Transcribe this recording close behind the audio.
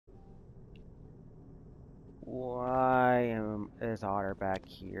Is Otter back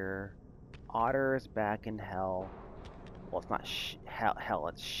here? Otter is back in hell. Well, it's not hell,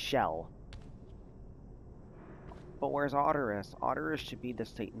 it's shell. But where's Otter? Otter should be the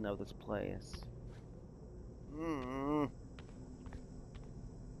Satan of this place. I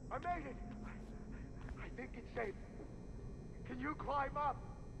made it! I think it's safe. Can you climb up?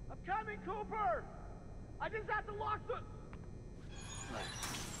 I'm coming, Cooper! I just have to lock the...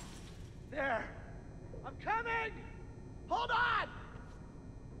 There! I'm coming! Hold on!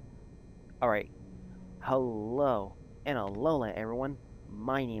 Alright. Hello and alola everyone.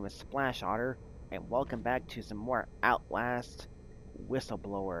 My name is Splash Otter, and welcome back to some more Outlast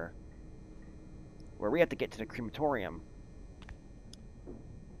WhistleBlower, where we have to get to the crematorium.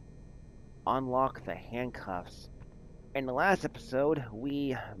 Unlock the handcuffs. In the last episode,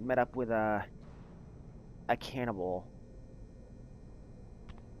 we met up with a cannibal.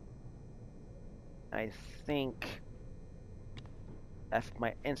 I think, if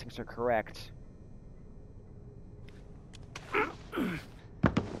my instincts are correct,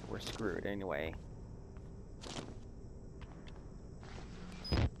 we're screwed anyway.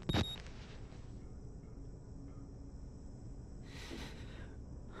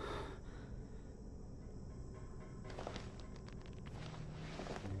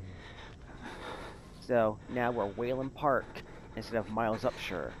 So now we're Wayland Park instead of Miles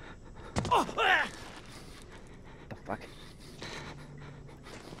Upshur. The fuck?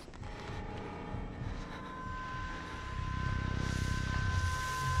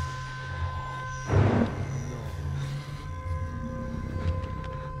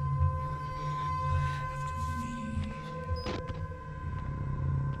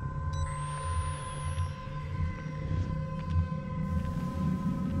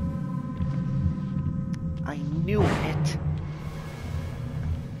 I knew it!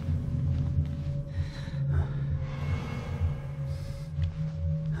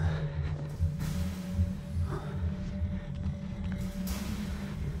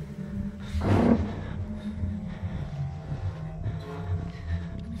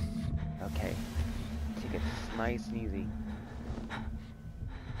 Okay. Take it nice and easy.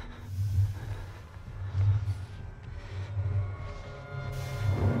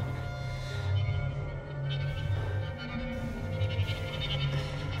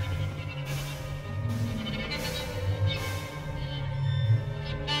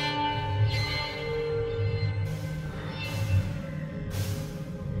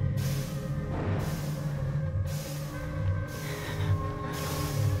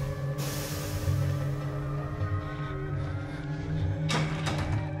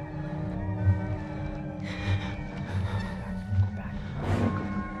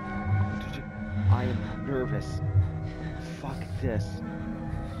 I am nervous. Fuck this.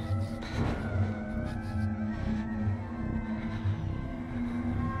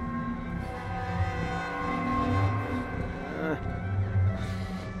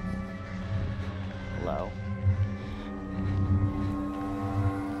 Hello.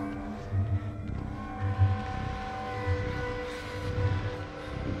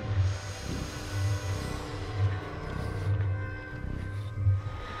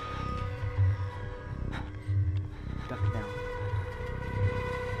 Duck down.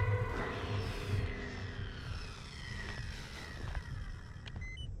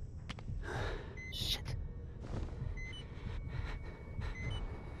 Shit.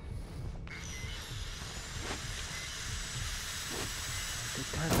 Good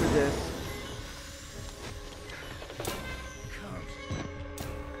time for this.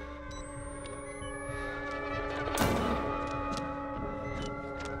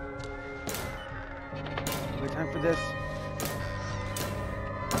 Good time for this.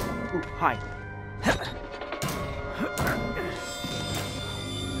 Ooh, hi.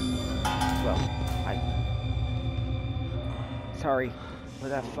 Well, hi. Sorry for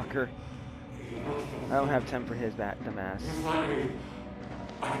that fucker. I don't have time for his dumbass.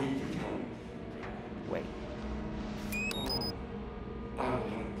 Wait.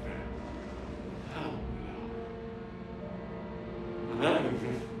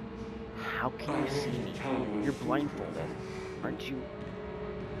 How can you see me? You're blindfolded, aren't you?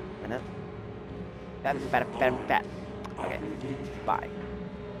 Bat. Okay, bye.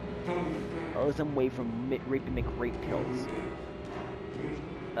 Oh, some way from rapey McRape pills.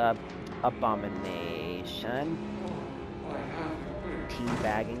 Abomination.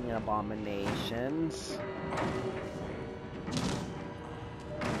 Teabagging abominations.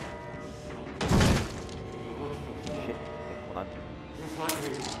 Shit. Okay, hold on.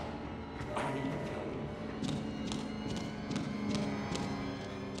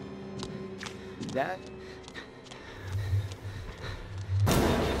 That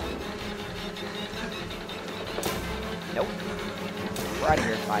Nope. We're out of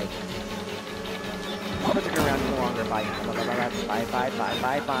here. Bye. I'm not sticking around any longer. Bye. Bye, bye, bye,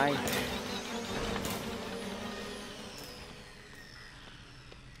 bye, bye.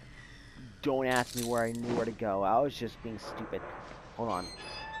 Don't ask me where I knew where to go. I was just being stupid. Hold on.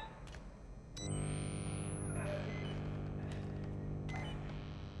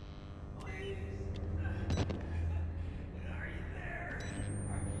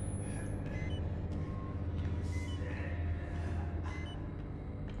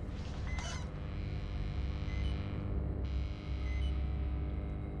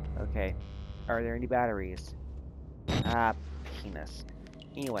 Okay. Are there any batteries? Ah, penis.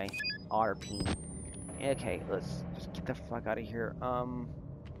 Anyway, Otter peen. Okay, let's just get the fuck out of here.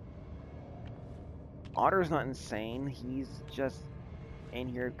 Otter's not insane. He's just in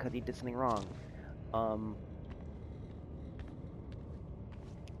here because he did something wrong.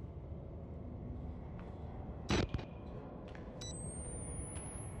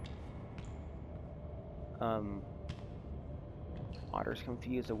 Otter's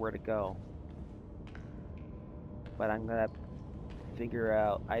confused of where to go. But I'm gonna figure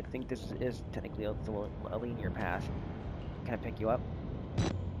out. I think this is technically a linear path. Can I pick you up?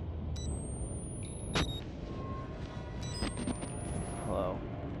 Hello.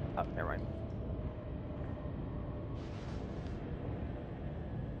 Oh, never mind.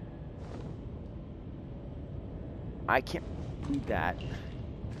 I can't do that.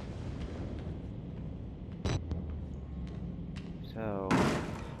 So.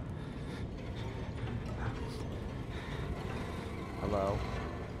 Hello.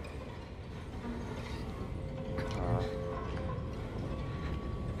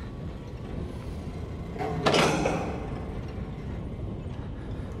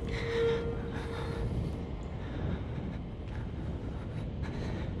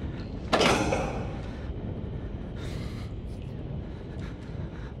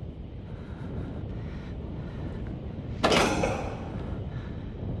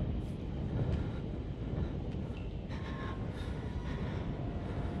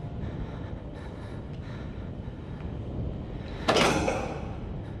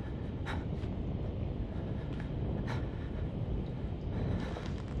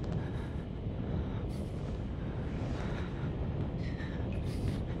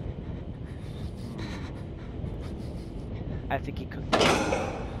 I think he could.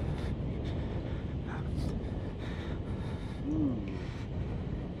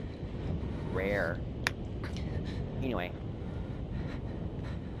 Rare. Anyway.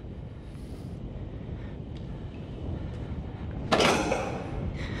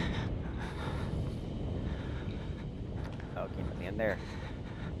 Okay, nothing in there.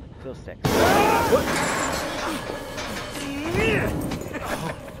 Fill sticks.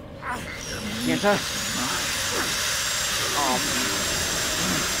 Santa?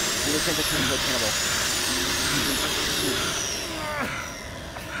 You look like a cannibal.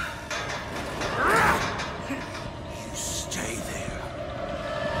 You stay there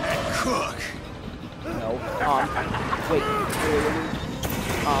and cook. No. Wait.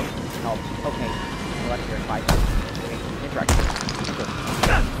 Help. Okay. We're out of here. Bye. Okay. Interact. Good.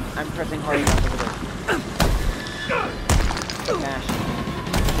 I'm pressing hard enough over there. Smash.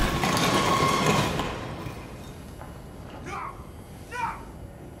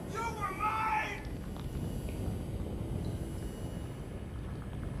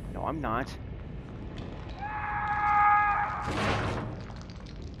 I'm not.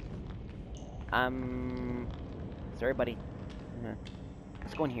 Sorry, buddy.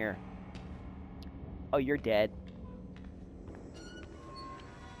 Let's go in here. Oh, you're dead.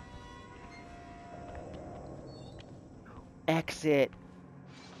 Exit.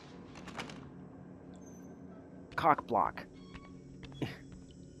 Cock block.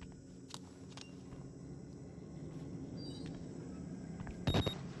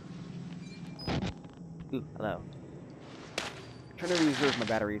 Ooh, hello. I'm trying to reserve my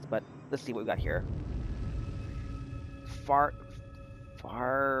batteries, but let's see what we got here. Far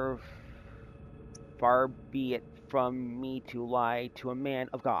be it from me to lie to a man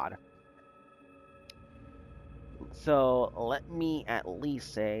of God. So let me at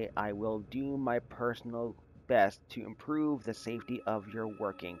least say I will do my personal best to improve the safety of your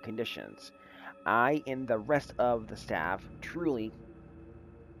working conditions. I and the rest of the staff truly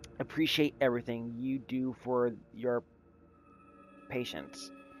appreciate everything you do for your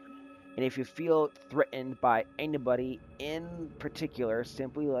patients. And if you feel threatened by anybody in particular,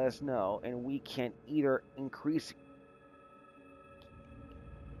 simply let us know, and we can either increase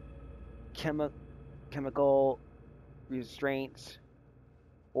chemical restraints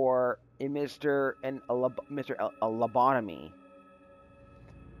or administer a lobotomy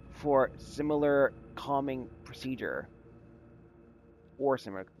for similar calming procedure. Or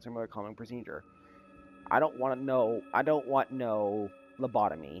similar calming procedure. I don't want no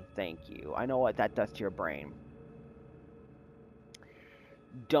lobotomy, thank you. I know what that does to your brain.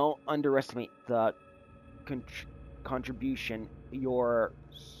 Don't underestimate the contribution your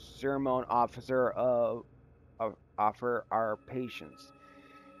ceremony officer offer our patients,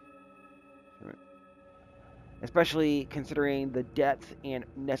 especially considering the depth and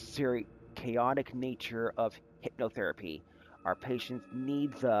necessary chaotic nature of hypnotherapy. Our patients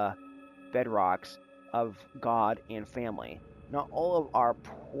need the bedrocks of God and family. Not all of our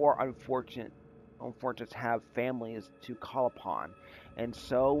poor unfortunates have families to call upon, and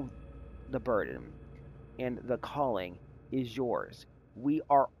so the burden and the calling is yours. We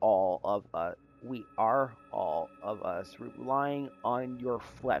are all of us relying on your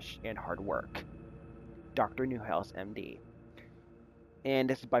flesh and hard work. Dr. Newhouse, MD. And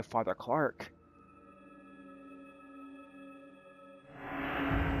this is by Father Clark.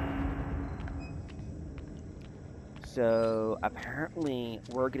 So apparently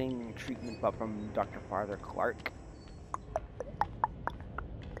we're getting treatment from Dr. Father Clark.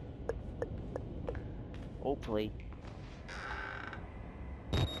 Hopefully.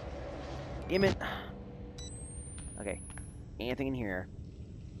 Damn it. Okay. Anything in here?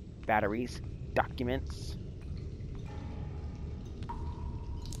 Batteries. Documents.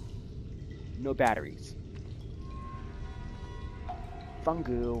 No batteries.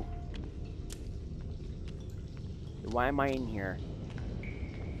 Fungu. Why am I in here?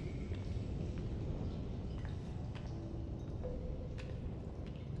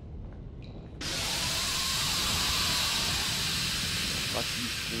 Fuck you,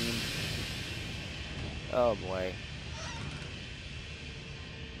 Steam. Oh boy.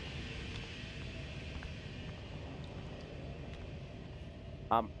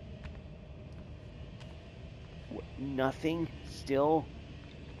 Nothing still?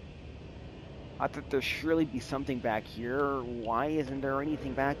 I thought there'd surely be something back here. Why isn't there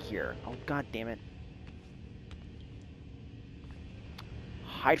anything back here? Oh, god damn it.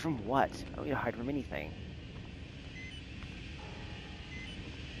 Hide from what? I don't need to hide from anything.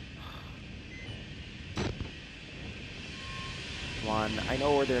 Come on, I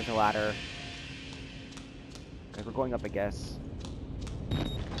know where there's a ladder. Okay, we're going up, I guess.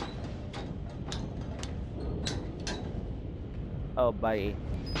 Oh, buddy.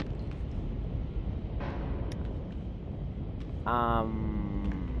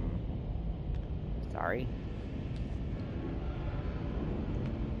 Sorry.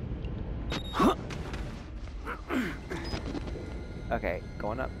 Okay,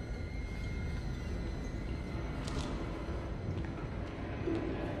 going up.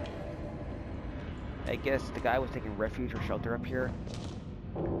 I guess the guy was taking refuge or shelter up here.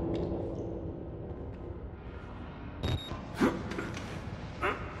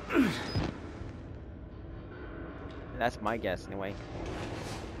 That's my guess, anyway.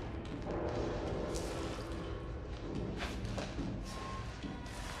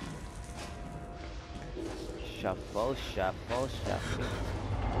 Shuffle, shuffle, shuffle.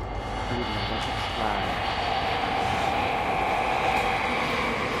 Through the magic slide.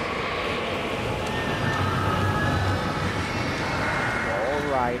 Roll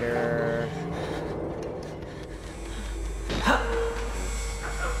Rider.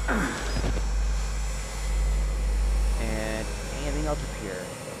 And anything else up here?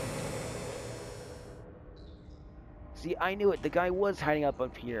 See, I knew it. The guy was hiding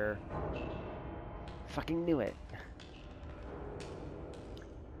up here. Fucking knew it.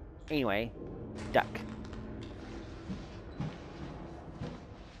 Anyway, duck.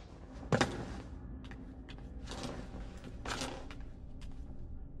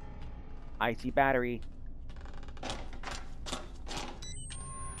 I see battery.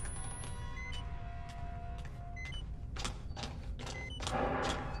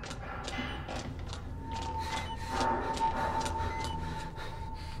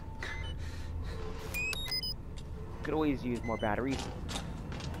 Could always use more batteries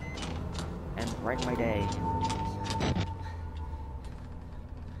and brighten my day.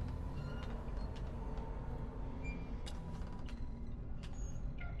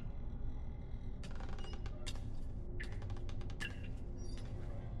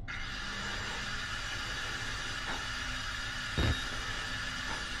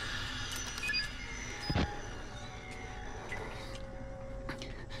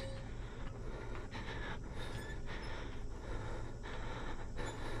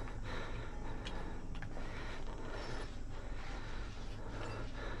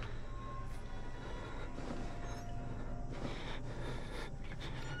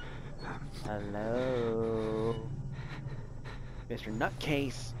 Mr.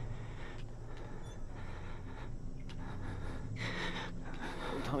 Nutcase.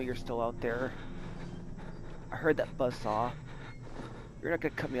 Don't tell me you're still out there. I heard that buzzsaw. You're not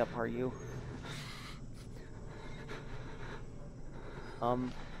gonna cut me up, are you?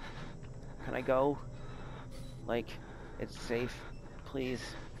 Can I go? Like, it's safe, please.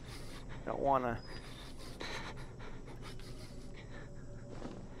 I don't wanna.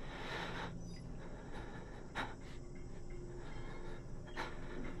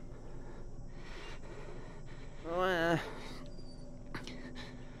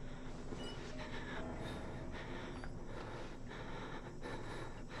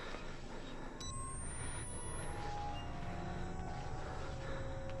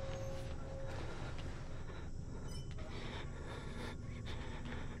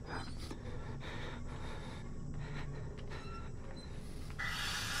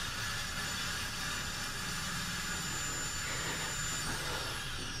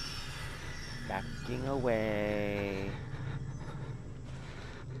 Backing away.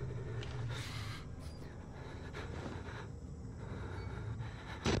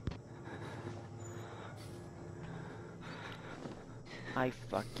 I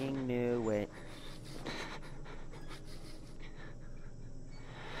fucking knew it.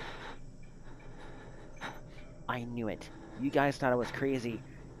 I knew it. You guys thought I was crazy.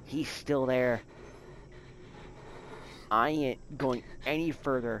 He's still there. I ain't going any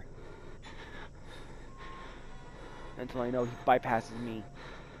further until I know he bypasses me.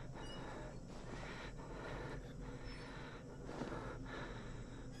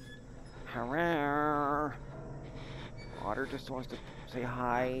 Hurrah! Otter just wants to say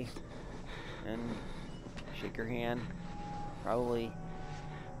hi and shake your hand. Probably.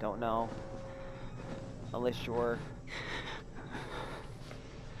 Don't know. Unless you're...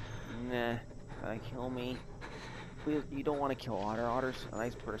 Nah. Gonna kill me. Please, you don't want to kill Otter. Otter's a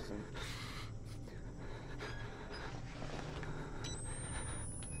nice person.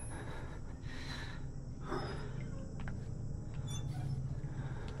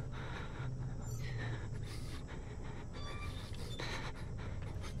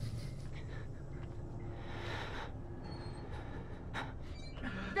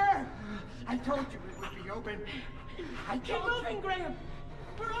 There! I told you it would be open. I Keep moving, Graham.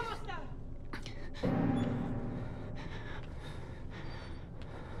 We're almost out.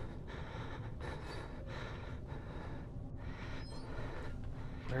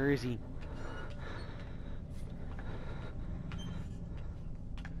 Where is he?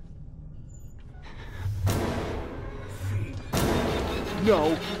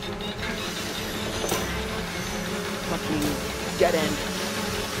 No! Fucking dead end.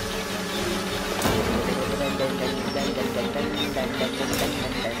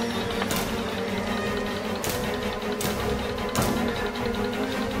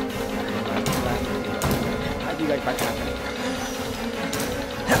 How'd you guys bypass me?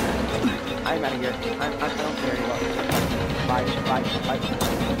 I'm out of here. I don't care anymore. Bye.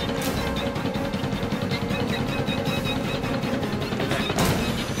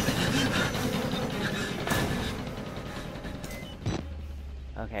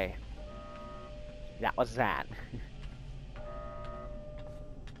 Okay. That was that.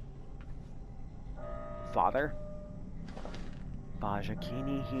 Father? Baja, can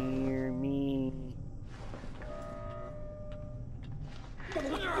you hear me?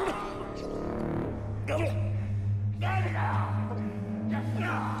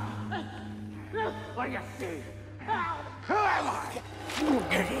 What do you see? Who am I?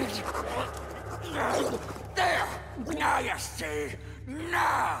 Idiot! There! Now you see!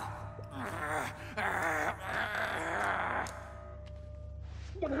 Now!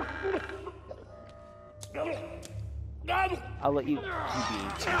 I'll let you be.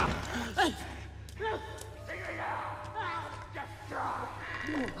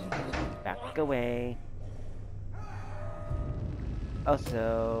 Back away.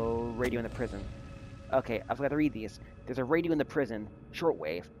 Also, radio in the prison. Okay, I forgot to read these. There's a radio in the prison,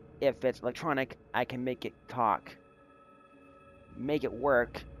 shortwave. If it's electronic, I can make it talk. Make it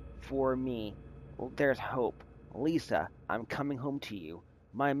work for me. Well, there's hope. Lisa, I'm coming home to you.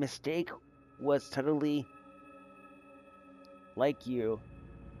 My mistake was totally like you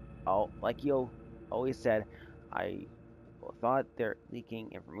always said. I thought they're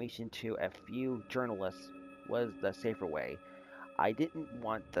leaking information to a few journalists was the safer way. I didn't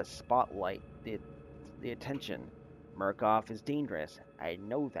want the spotlight, the attention. Murkoff is dangerous. I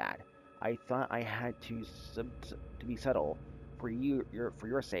know that. I thought I had to be subtle for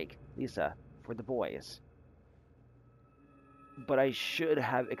your sake, Lisa, for the boys. But I should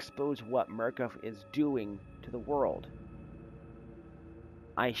have exposed what Murkoff is doing to the world.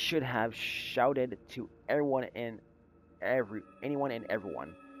 I should have shouted to anyone and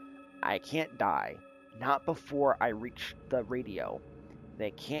everyone. I can't die. Not before I reach the radio.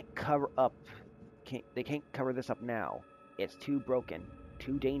 They can't cover this up now. It's too broken,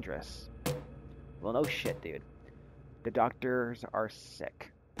 too dangerous. Well, no shit, dude. The doctors are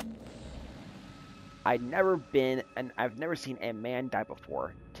sick. I've never seen a man die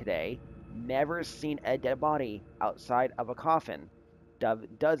before. Today, never seen a dead body outside of a coffin.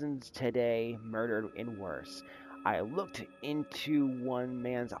 Dozens today murdered and worse. I looked into one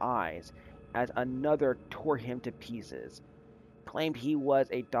man's eyes as another tore him to pieces. Claimed he was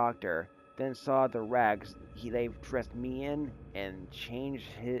a doctor, then saw the rags they've dressed me in and changed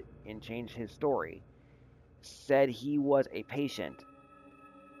his story. Said he was a patient.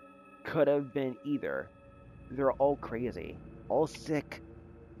 Could have been either. They're all crazy, all sick.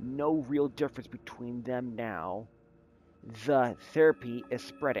 No real difference between them now. The therapy is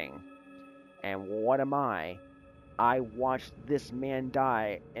spreading. And what am I? I watched this man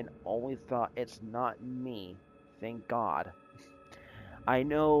die and only thought it's not me. Thank God. I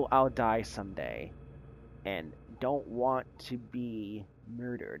know I'll die someday and don't want to be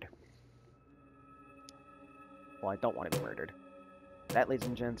murdered. Well, I don't want to be murdered. That, ladies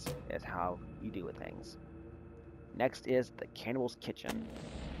and gents, is how you deal with things. Next is the Cannibal's Kitchen.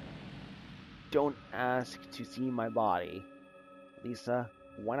 Don't ask to see my body. Lisa,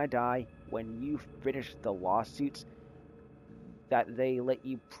 when I die, when you finish the lawsuits, that they let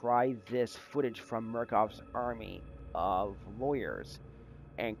you pry this footage from Murkoff's army of lawyers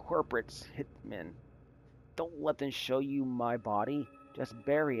and corporate hitmen. Don't let them show you my body. Just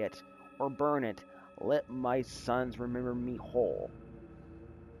bury it or burn it. Let my sons remember me whole.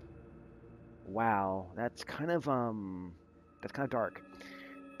 Wow, that's kind of dark.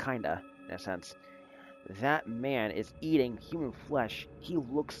 Kinda, in a sense. That man is eating human flesh. He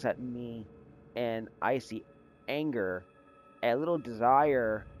looks at me and I see anger, a little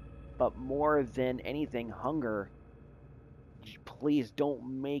desire, but more than anything, hunger. Please don't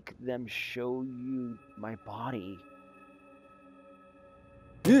make them show you my body.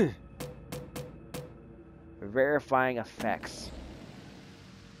 Verifying effects.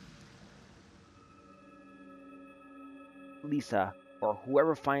 Lisa, or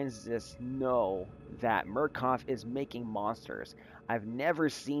whoever finds this, know that Murkoff is making monsters. I've never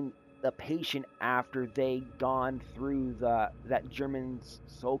seen the patient after they gone through that German's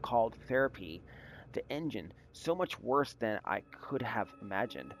so-called therapy. The engine, so much worse than I could have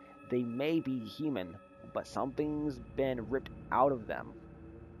imagined. They may be human, but something's been ripped out of them.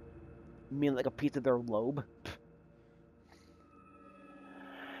 You mean like a piece of their lobe?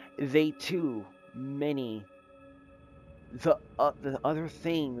 They too, many. The other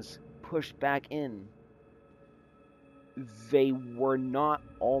things pushed back in. They were not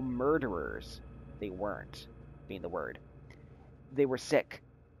all murderers. They weren't, being the word. They were sick,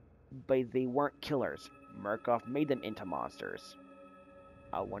 but they weren't killers. Murkoff made them into monsters.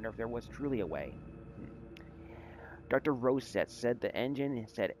 I wonder if there was truly a way. Dr. Rosette said the engine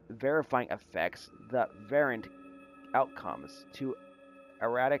said verifying effects the variant outcomes to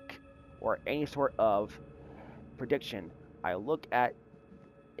erratic or any sort of prediction. I look at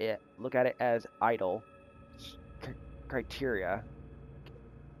it as idle criteria,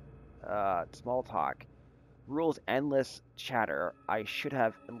 small talk, rules, endless chatter. I should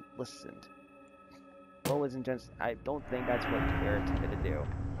have listened. Well, ladies and gents, I don't think that's what they're intended to do.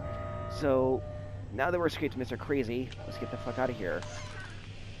 So, now that we're escaped Mr. Crazy, let's get the fuck out of here.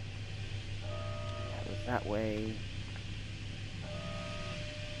 That was that way.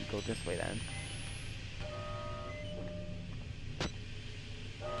 Go this way then.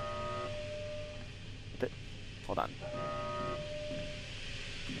 Hold on.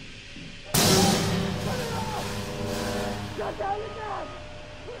 Shut down the gas!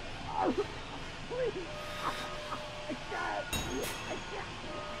 Oh, please! I can't!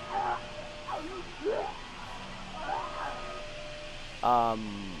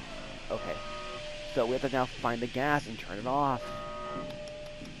 Okay. So we have to now find the gas and turn it off.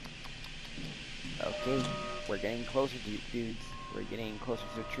 Okay, we're getting closer to dudes. We're getting closer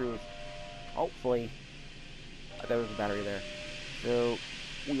to the truth. Hopefully. There was a battery there. So,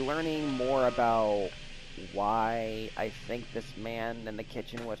 we're learning more about why I think this man in the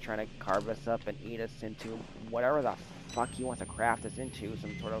kitchen was trying to carve us up and eat us into whatever the fuck he wants to craft us into.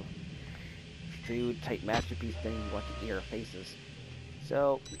 Some sort of food-type masterpiece thing he wants to eat our faces.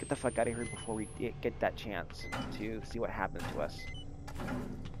 So, let's get the fuck out of here before we get that chance to see what happens to us.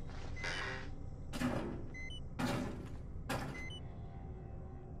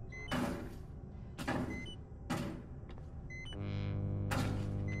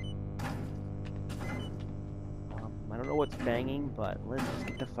 don't know what's banging, but let's just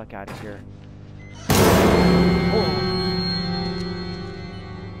get the fuck out of here. Oh.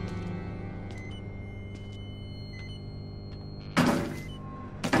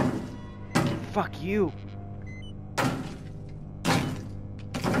 Fuck you!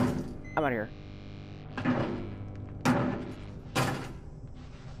 I'm out of here.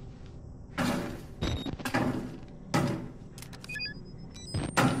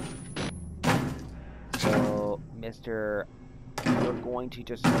 So, Mr. You're going to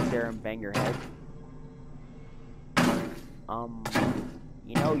just sit there and bang your head?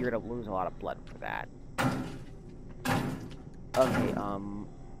 You know you're gonna lose a lot of blood for that. Okay,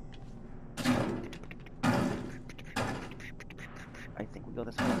 I think we go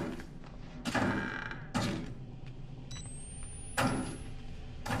this way.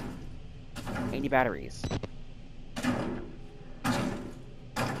 Any batteries?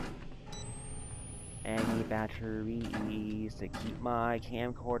 Any batteries to keep my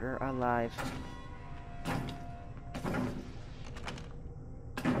camcorder alive?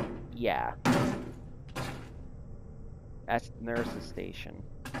 Yeah. That's the nurse's station.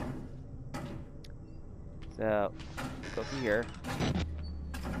 So, go through here.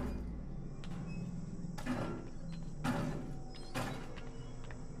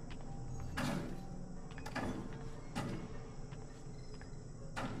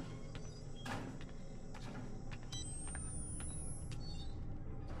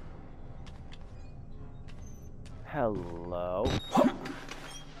 Hello.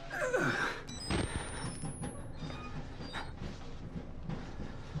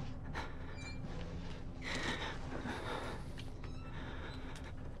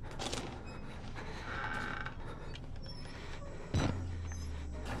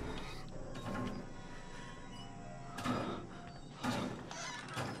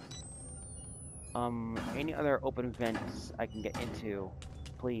 Any other open vents I can get into,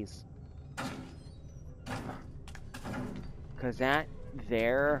 please? Cause that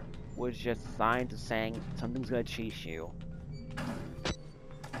there was just signs saying something's gonna chase you.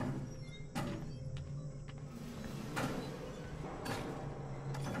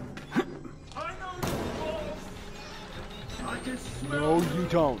 I know you both. I can smell. No, you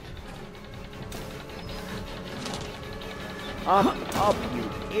don't. Up, you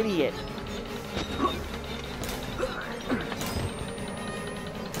idiot!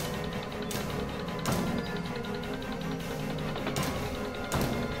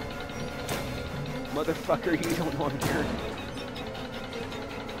 Motherfucker, you don't know I'm here.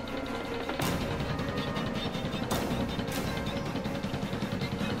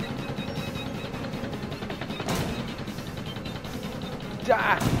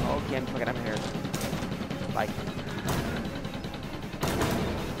 Ah! Okay, I'm here. Bye.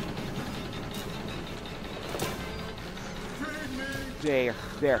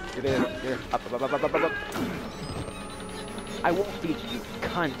 There. Up. I won't feed you,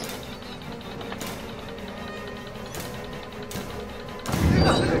 cunt.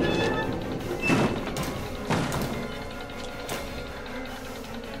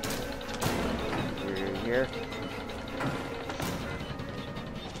 Here.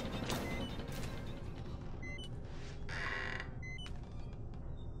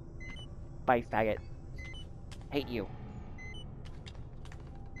 Bye, faggot. Hate you.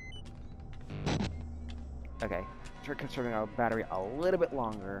 Okay. Try conserving our battery a little bit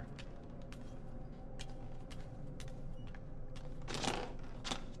longer.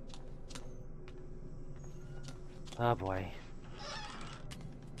 Oh boy.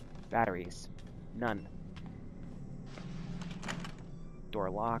 Batteries. None.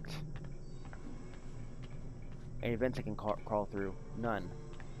 Door locked. Any vents I can crawl through? None.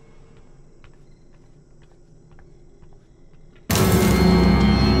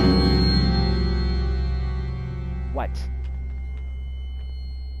 What?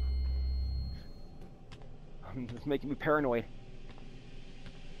 It's making me paranoid.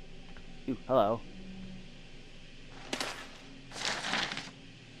 Ooh, hello.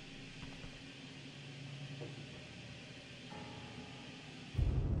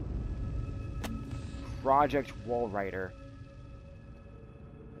 Project Wall Rider.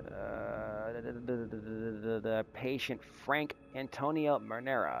 The patient Frank Antonio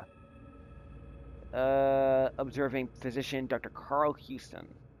Manera. Observing physician Dr. Carl Houston.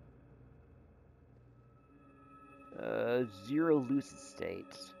 Zero lucid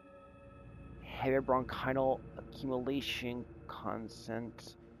state. Heavy bronchial accumulation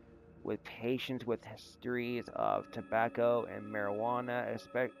consent with patients with histories of tobacco and marijuana,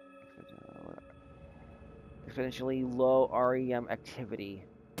 exponentially low REM activity.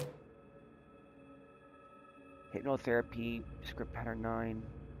 Hypnotherapy, script pattern 9.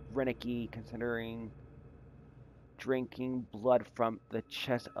 Reneki, considering drinking blood from the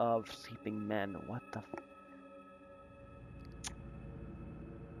chest of sleeping men. What the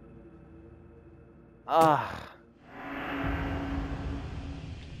Ah.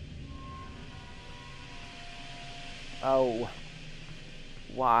 Oh.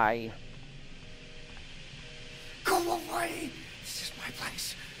 Why? Go away! This is my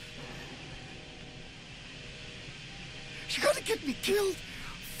place. You're gonna get me killed!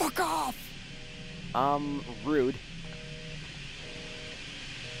 Fuck off! Rude.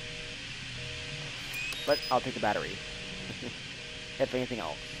 But I'll take the battery. If anything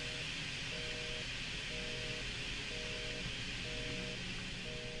else.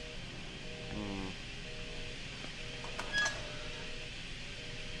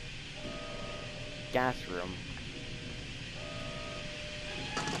 Gas room.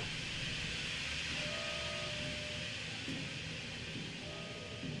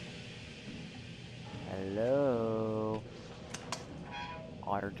 Hello.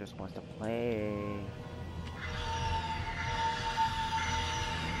 Otter just wants to play.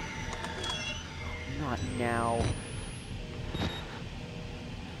 Not now.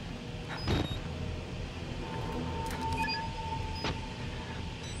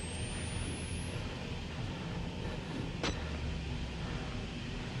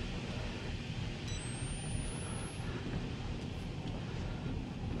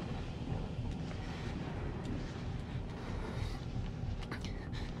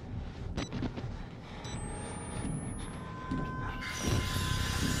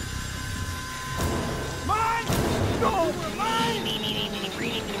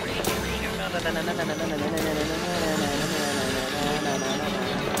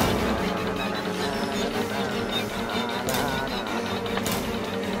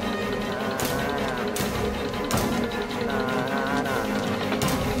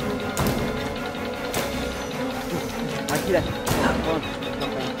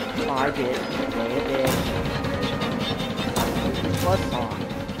 I did. Plus song.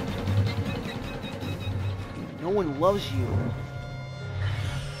 No one loves you.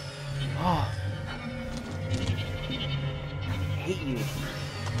 Oh. I hate you.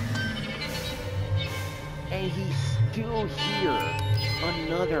 And he's still here.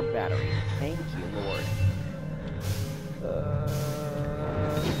 Another battery. Thank you, Lord.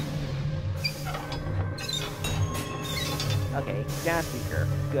 Okay, gas leaker.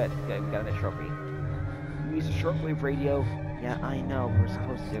 Good, good, we got a trophy. Use a shortwave radio. Yeah, I know, we're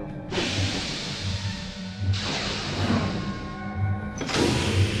supposed to.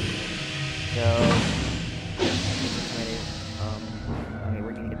 So, okay,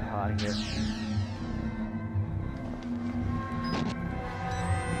 we're gonna get the hell out of here.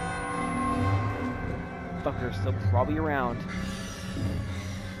 Fucker's still probably around.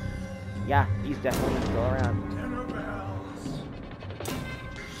 Yeah, he's definitely still around.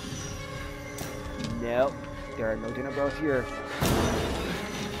 Nope, there are no dinner bells here.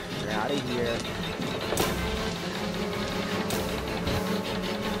 Get out of here.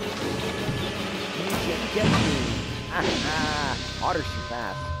 You can't get me. Ah, Otter's too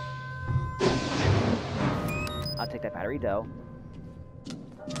fast. I'll take that battery though.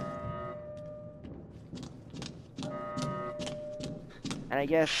 And I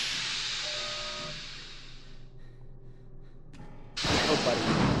guess... Oh, buddy.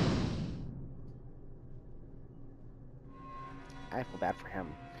 I feel bad for him.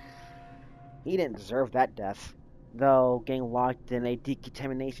 He didn't deserve that death. Though, getting locked in a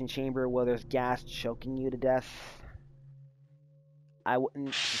decontamination chamber where there's gas choking you to death, I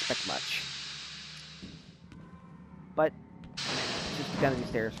wouldn't suspect much. But, just down these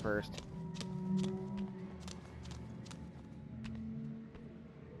stairs first.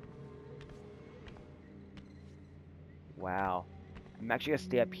 Wow. I'm actually gonna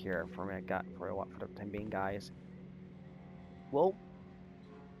stay up here for a minute, for the time being, guys. Well,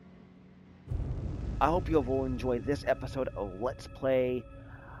 I hope you all enjoyed this episode of Let's Play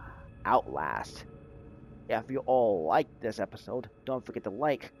Outlast. If you all liked this episode, don't forget to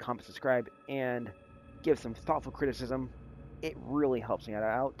like, comment, subscribe, and give some thoughtful criticism. It really helps me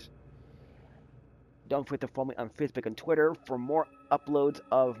out. Don't forget to follow me on Facebook and Twitter for more uploads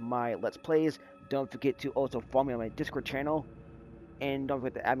of my Let's Plays. Don't forget to also follow me on my Discord channel. And don't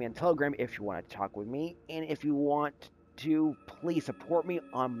forget to add me on Telegram if you want to talk with me. And if you want to, please support me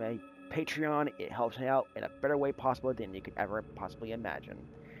on my Patreon. It helps me out in a better way possible than you could ever possibly imagine.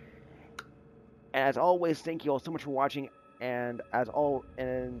 And as always, thank you all so much for watching. And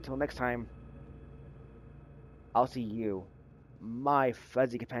until next time, I'll see you, my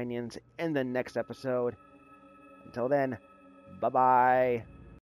fuzzy companions, in the next episode Until then, bye-bye.